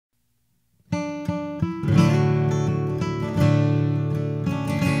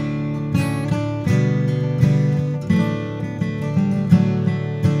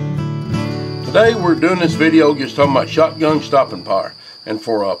Today we're doing this video just talking about shotgun stopping power, and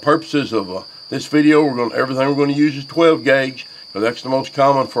for purposes of this video, everything we're going to use is 12 gauge, because that's the most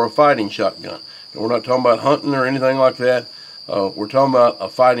common for a fighting shotgun. And we're not talking about hunting or anything like that. We're talking about a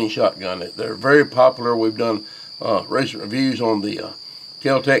fighting shotgun. They're very popular. We've done recent reviews on the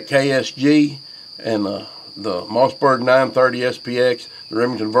Kel-Tec KSG and the Mossberg 930 SPX, the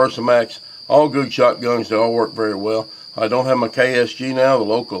Remington Versamax. All good shotguns. They all work very well. I don't have my KSG now. The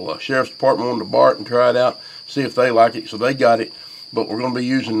local sheriff's department wanted to borrow it and try it out, see if they like it, so they got it. But we're going to be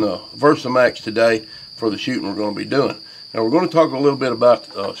using the Versamax today for the shooting we're going to be doing. Now we're going to talk a little bit about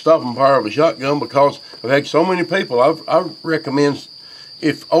stopping power of a shotgun, because I've had so many people. I recommend,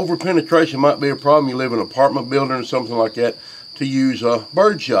 if over-penetration might be a problem, you live in an apartment building or something like that, to use a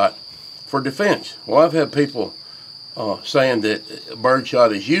birdshot for defense. Well, I've had people saying that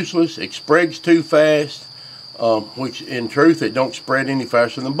birdshot is useless, it spreads too fast, which in truth it don't spread any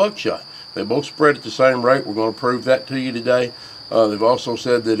faster than buckshot. They both spread at the same rate. We're going to prove that to you today. They've also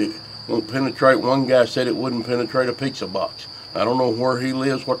said that it won't penetrate. One guy said it wouldn't penetrate a pizza box. I don't know where he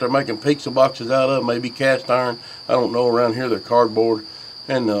lives, what they're making pizza boxes out of, maybe cast iron. I don't know. Around here they're cardboard,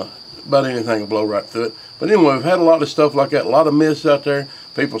 and about anything will blow right through it. But anyway, we've had a lot of stuff like that, a lot of myths out there.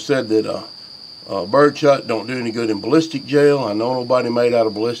 People said that birdshot don't do any good in ballistic gel. I know nobody made out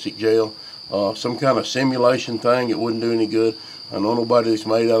of ballistic gel. Some kind of simulation thing, it wouldn't do any good. I know nobody that's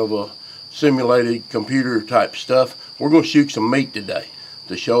made out of a simulated computer type stuff. We're going to shoot some meat today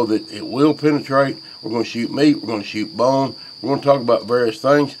to show that it will penetrate. We're going to shoot meat, we're going to shoot bone, we're going to talk about various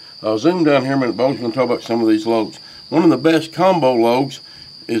things. I'll zoom down here a minute, Bo's going to talk about some of these loads. One of the best combo loads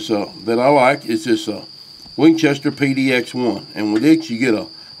is that I like is this Winchester PDX-1, and with it you get a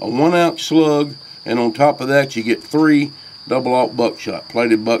 1 ounce slug, and on top of that you get 3 double-aught buckshot,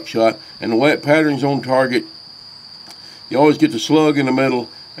 plated buckshot. And the way it patterns on target, you always get the slug in the middle,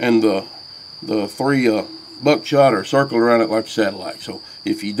 and the 3 buckshot are circled around it like a satellite. So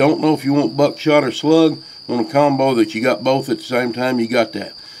if you don't know if you want buckshot or slug on a combo that you got both at the same time, you got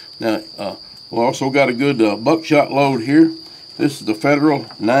that. Now we also got a good buckshot load here. This is the Federal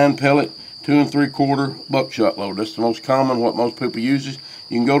 9 pellet 2 3/4 buckshot load. That's the most common, what most people uses.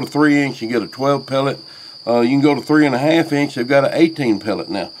 You can go to 3 inch, you get a 12 pellet. You can go to 3.5 inch. They've got an 18 pellet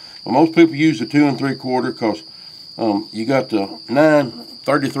now. Well, most people use the 2 3/4 because you got the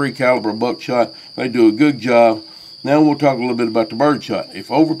 9.33 caliber buckshot. They do a good job. Now we'll talk a little bit about the birdshot.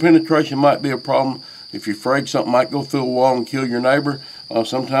 If over penetration might be a problem, if you're afraid something might go through a wall and kill your neighbor,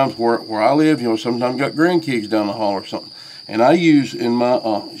 sometimes where I live, sometimes got grandkids down the hall or something. And I use in my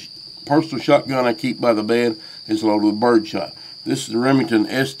personal shotgun I keep by the bed is loaded with birdshot. This is the Remington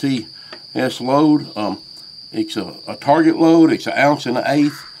STS load. It's a target load. It's 1 1/8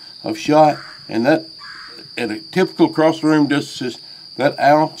 ounce of shot, and that at a typical cross the room distances, that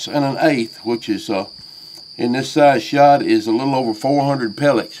 1 1/8 ounce, which is in this size shot, is a little over 400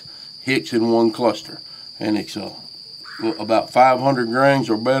 pellets hits in one cluster, and it's about 500 grains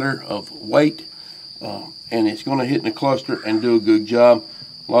or better of weight, and it's going to hit in a cluster and do a good job.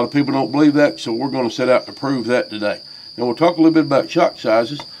 A lot of people don't believe that, so we're going to set out to prove that today. And we'll talk a little bit about shot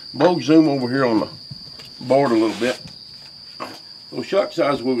sizes. Bo, zoom over here on the board a little bit. Those shot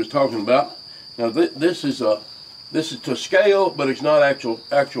sizes we was talking about. Now this is to scale, but it's not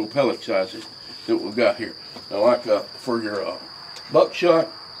actual pellet sizes that we've got here. Now, like for your buckshot,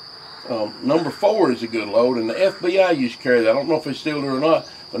 number 4 is a good load, and the FBI used to carry that. I don't know if they still do or not,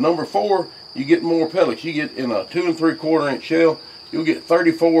 but number 4, you get more pellets. You get in a 2 3/4 inch shell, you'll get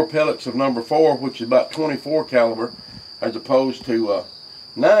 34 pellets of number 4, which is about 24 caliber, as opposed to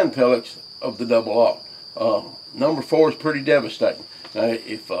 9 pellets of the double-aught. Number 4 is pretty devastating. Now,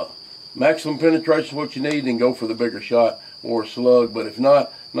 if maximum penetration is what you need, then go for the bigger shot or a slug. But if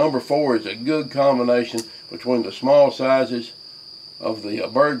not, number 4 is a good combination between the small sizes of the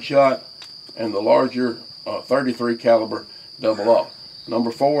birdshot and the larger 33 caliber double-aught.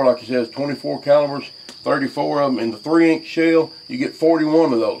 Number 4, like I said, is 24 calibers, 34 of them in the 3 inch shell. You get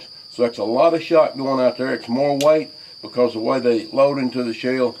 41 of those. So that's a lot of shot going out there. It's more weight because the way they load into the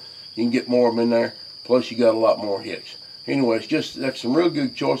shell, you can get more of them in there. Plus you got a lot more hits. Anyways, that's some real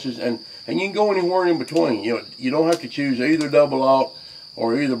good choices, and you can go anywhere in between. You don't have to choose either double-aught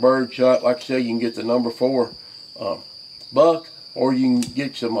or either birdshot. Like I said, you can get the number 4 buck, or you can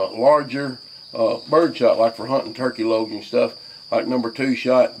get some larger birdshot, like for hunting turkey loads and stuff, like number 2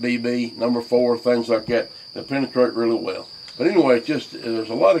 shot, BB, number 4, things like that penetrate really well. But anyway, there's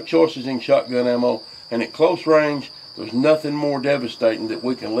a lot of choices in shotgun ammo, and at close range, there's nothing more devastating that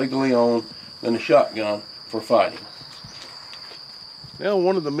we can legally own than a shotgun for fighting. Now,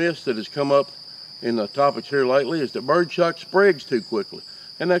 one of the myths that has come up in the topics here lately is that birdshot spreads too quickly.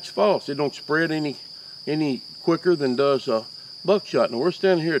 and that's false. It don't spread any quicker than does buckshot. Now we're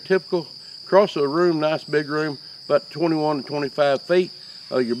standing here, a typical across a room, nice big room, about 21 to 25 feet.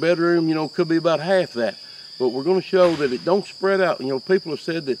 Your bedroom, you know, could be about half that. But we're going to show that it don't spread out. You know, people have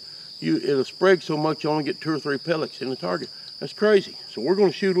said that it'll spread so much you only get 2 or 3 pellets in the target. That's crazy. So we're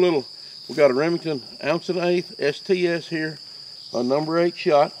going to shoot a little. We got a Remington 1 1/8 STS here, a number 8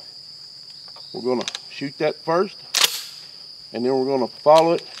 shot. We're going to shoot that first, and then we're going to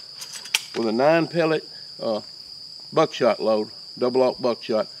follow it with a 9 pellet buckshot load, double aught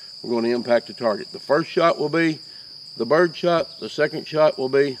buckshot. We're going to impact the target. The first shot will be the bird shot. The second shot will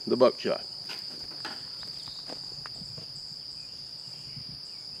be the buckshot.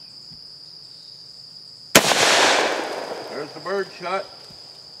 There's the bird shot.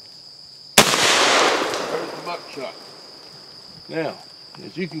 There's the buckshot. Now,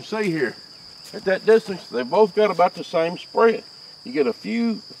 as you can see here, at that distance, they both got about the same spread. You get a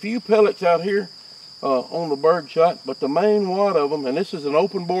few pellets out here on the bird shot, but the main wad of them, and this is an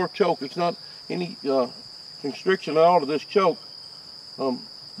open bore choke. It's not any constriction at all to this choke.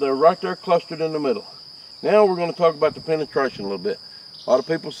 They're right there clustered in the middle. Now we're going to talk about the penetration a little bit. A lot of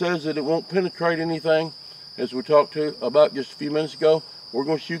people says that it won't penetrate anything. As we talked about just a few minutes ago, we're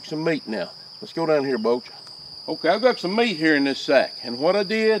going to shoot some meat now. Let's go down here, Boach. Okay, I've got some meat here in this sack, and what I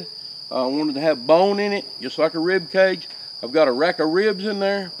did, I wanted to have bone in it, just like a rib cage. I've got a rack of ribs in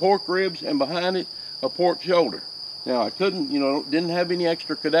there, pork ribs, and behind it, a pork shoulder. Now, I couldn't, you know, didn't have any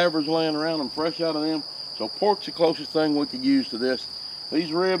extra cadavers laying around. I'm fresh out of them, so pork's the closest thing we could use to this.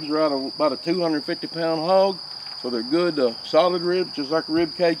 These ribs are out of about a 250-pound hog, so they're good, solid ribs, just like a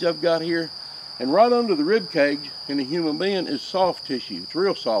rib cage I've got here. And right under the rib cage in a human being is soft tissue. It's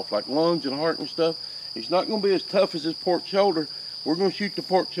real soft, like lungs and heart and stuff. It's not going to be as tough as this pork shoulder. We're going to shoot the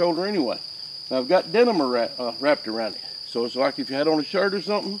pork shoulder anyway. Now, I've got denim wrapped around it. So it's like if you had on a shirt or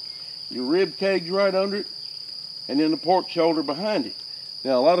something, your rib cage right under it, and then the pork shoulder behind it.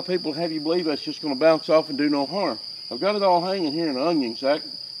 Now, a lot of people have you believe that's just going to bounce off and do no harm. I've got it all hanging here in an onion sack.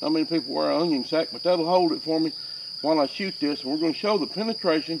 Not many people wear an onion sack, but that'll hold it for me while I shoot this. And we're going to show the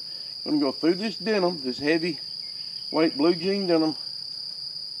penetration. I'm going to go through this denim, this heavy weight blue jean denim,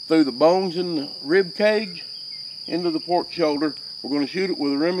 through the bones in the rib cage, into the pork shoulder. We're going to shoot it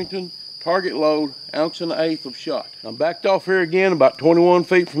with a Remington target load, 1 1/8 of shot. I'm backed off here again, about 21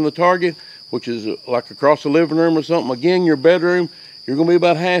 feet from the target, which is like across the living room or something. Again, your bedroom, you're going to be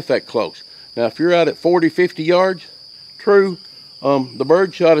about half that close. Now, if you're out at 40, 50 yards, true, the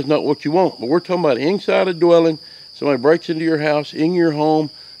bird shot is not what you want. But we're talking about inside a dwelling. Somebody breaks into your house, in your home.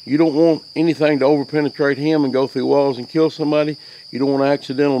 You don't want anything to over-penetrate him and go through walls and kill somebody. You don't want an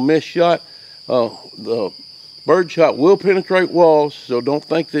accidental miss shot. The bird shot will penetrate walls, so don't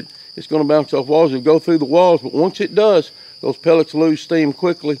think that it's going to bounce off walls. It'll go through the walls, but once it does, those pellets lose steam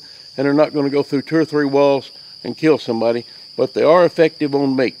quickly, and they're not going to go through 2 or 3 walls and kill somebody, but they are effective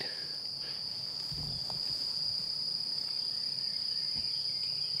on meat.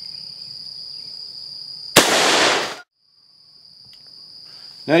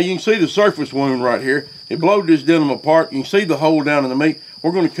 Now you can see the surface wound right here. It blowed this denim apart. You can see the hole down in the meat.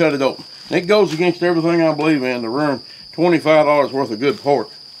 We're going to cut it open. It goes against everything I believe in to run $25 worth of good pork.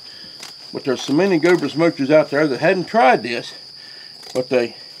 But there's so many goober smoochers out there that hadn't tried this, but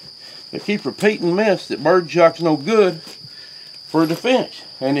they keep repeating myths that bird shot's no good for defense,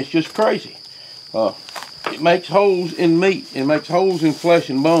 and it's just crazy. It makes holes in meat. It makes holes in flesh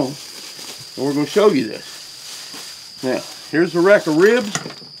and bone, and we're going to show you this. Now, here's a rack of ribs,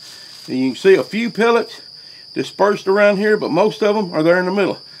 and you can see a few pellets dispersed around here, but most of them are there in the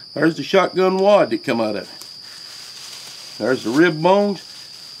middle. There's the shotgun wad that come out of it. There's the rib bones.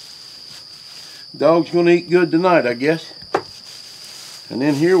 Dog's going to eat good tonight, I guess. And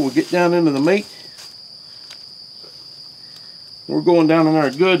then here we'll get down into the meat. We're going down in there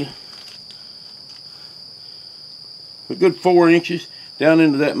a good 4 inches down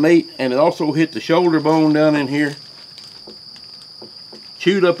into that meat, and it also hit the shoulder bone down in here.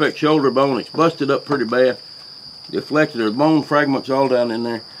 Chewed up that shoulder bone. It's busted up pretty bad. Deflected. There's bone fragments all down in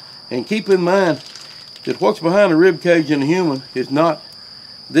there. And keep in mind that what's behind the rib cage in a human is not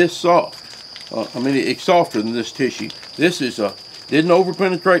this soft. I mean, it's softer than this tissue. This is didn't over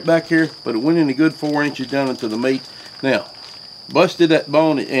penetrate back here, but it went in a good 4 inches down into the meat. Now, busted that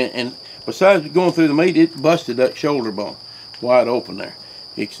bone, and besides going through the meat, it busted that shoulder bone wide open there.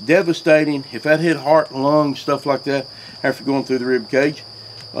 It's devastating. If that hit heart, lungs, stuff like that, after going through the rib cage,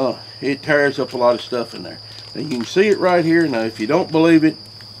 it tears up a lot of stuff in there. Now, you can see it right here. Now, if you don't believe it,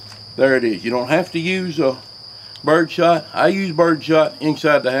 there it is. You don't have to use a bird shot. I use bird shot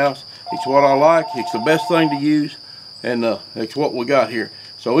inside the house. It's what I like. It's the best thing to use, and it's what we got here.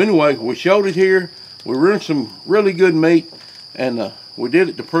 So anyway, we showed it here. We ruined some really good meat, and we did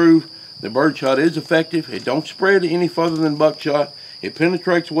it to prove that birdshot is effective. It don't spread any further than buckshot. It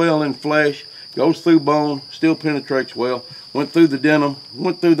penetrates well in flesh, goes through bone, still penetrates well. Went through the denim,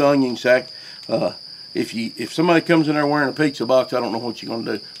 went through the onion sack. If somebody comes in there wearing a pizza box, I don't know what you're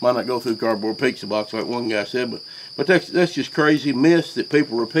gonna do. Might not go through cardboard pizza box like one guy said, but that's just crazy myths that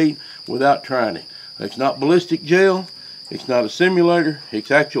people repeat without trying it. It's not ballistic gel. It's not a simulator.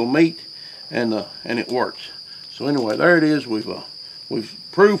 It's actual meat, and it works. So anyway, there it is. We've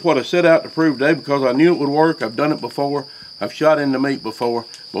proved what I set out to prove today because I knew it would work. I've done it before. I've shot into meat before,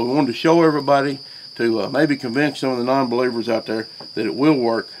 but we wanted to show everybody to maybe convince some of the non-believers out there that it will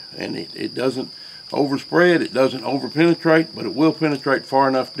work, and it doesn't overspread, it doesn't overpenetrate, but it will penetrate far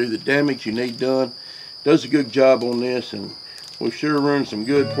enough to do the damage you need done. Does a good job on this, and we've sure ruined some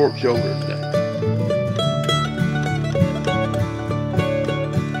good pork shoulder today.